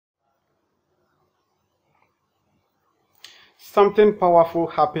something powerful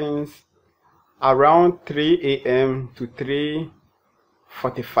happens around 3 a.m. to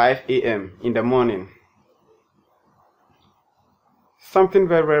 3:45 a.m. in the morning. Something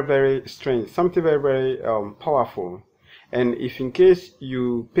very strange, something very powerful. And if in case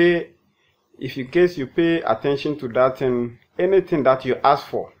you pay attention to that thing, anything that you ask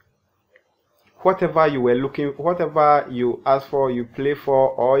for, whatever you ask for, you play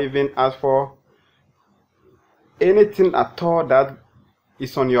for, or even ask for, anything at all that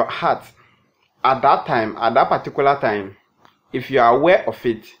is on your heart at that time, at that particular time, if you are aware of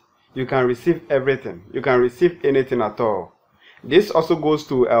it, you can receive everything. You can receive anything at all. This also goes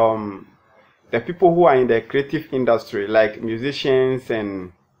to the people who are in the creative industry, like musicians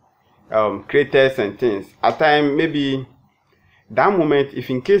and creators and things. At times, maybe that moment, if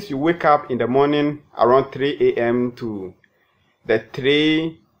in case you wake up in the morning around 3 a.m. to the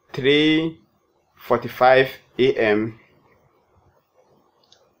 3:45 a.m.,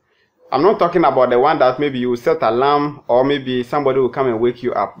 I'm not talking about the one that maybe you set alarm or maybe somebody will come and wake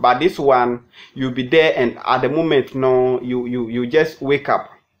you up. But this one, you'll be there, and at the moment, no, you just wake up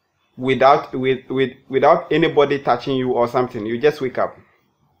without anybody touching you or something. You just wake up.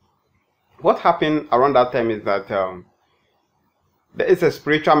 What happened around that time is that there is a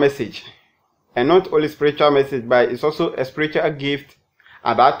spiritual message, and not only spiritual message, but it's also a spiritual gift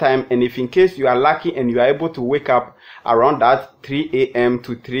at that time. And if in case you are lucky and you are able to wake up around that 3 a.m.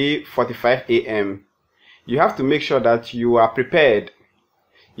 to 3:45 a.m., you have to make sure that you are prepared.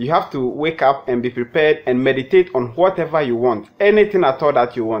 You have to wake up and be prepared and meditate on whatever you want, anything at all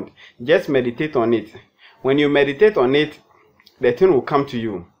that you want. Just meditate on it. When you meditate on it, the thing will come to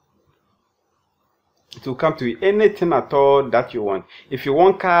you. It will come to you, anything at all that you want. If you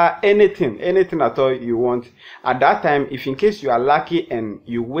want car, anything at all you want. At that time, if in case you are lucky and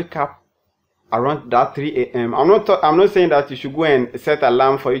you wake up around that 3 a.m., I'm not saying that you should go and set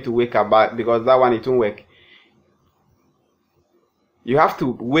alarm for you to wake up, because that one, it won't work. You have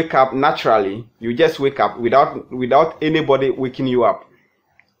to wake up naturally. You just wake up without anybody waking you up.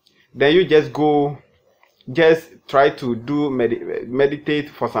 Then you just try to meditate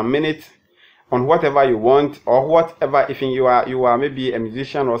for some minutes on whatever you want, or whatever. If you are maybe a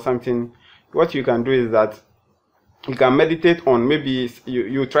musician or something, what you can do is that you can meditate on, maybe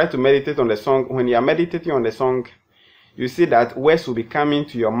you try to meditate on the song. When you are meditating on the song, you see that words will be coming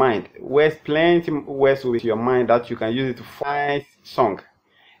to your mind. Plenty words will be to your mind that you can use it to find song.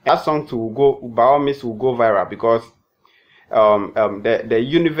 That song to go, by all means, will go viral, because the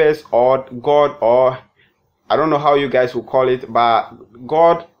universe or God, or I don't know how you guys will call it, but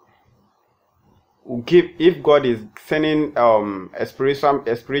God will give, if God is sending a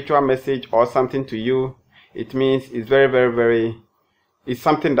spiritual message or something to you, it means it's very, it's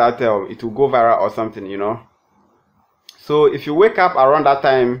something that it will go viral or something, you know. So if you wake up around that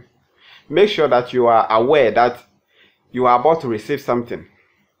time, make sure that you are aware that you are about to receive something.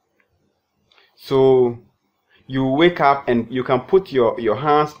 So you wake up and you can put your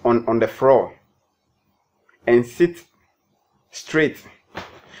hands on the floor and sit straight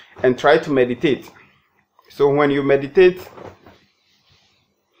and try to meditate. So when you meditate,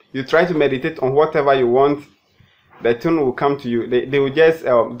 you try to meditate on whatever you want. The thing will come to you. They will just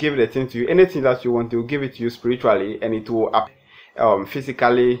give the thing to you. Anything that you want, they will give it to you spiritually, and it will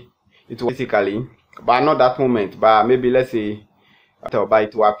physically. It will physically, but not that moment. But maybe, let's say, but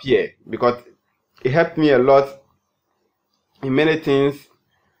it will appear, because it helped me a lot in many things.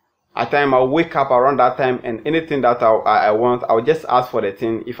 At time I'll wake up around that time, and anything that I want, I'll just ask for the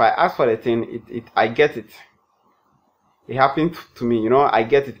thing. If I ask for the thing, I get it. It happened to me, you know. I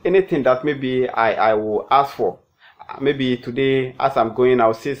get it. Anything that maybe I will ask for. Maybe today, as I'm going,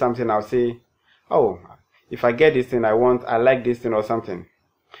 I'll say something. I'll say, oh, if I get this thing I want, I like this thing or something.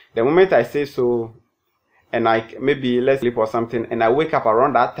 The moment I say so, and maybe let's sleep or something, and I wake up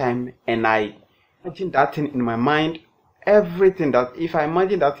around that time, and I imagine that thing in my mind, everything that, if I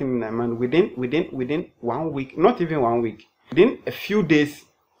imagine that thing in my mind, within 1 week, not even 1 week, within a few days,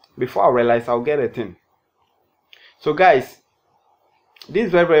 before I realize, I'll get a thing. So guys, this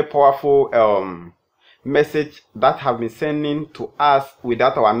is very powerful message that have been sending to us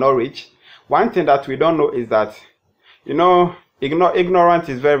without our knowledge. One thing that we don't know is that, you know, ignorance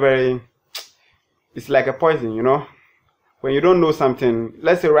is it's like a poison, you know. When you don't know something,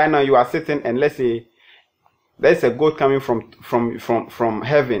 let's say right now you are sitting, and let's say there's a goat coming from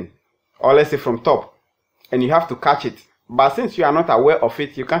heaven, or let's say from top, and you have to catch it. But since you are not aware of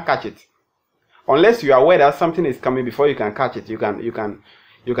it, you can't catch it. Unless you are aware that something is coming before you can catch it, you can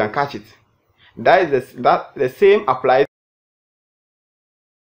catch it. The same applies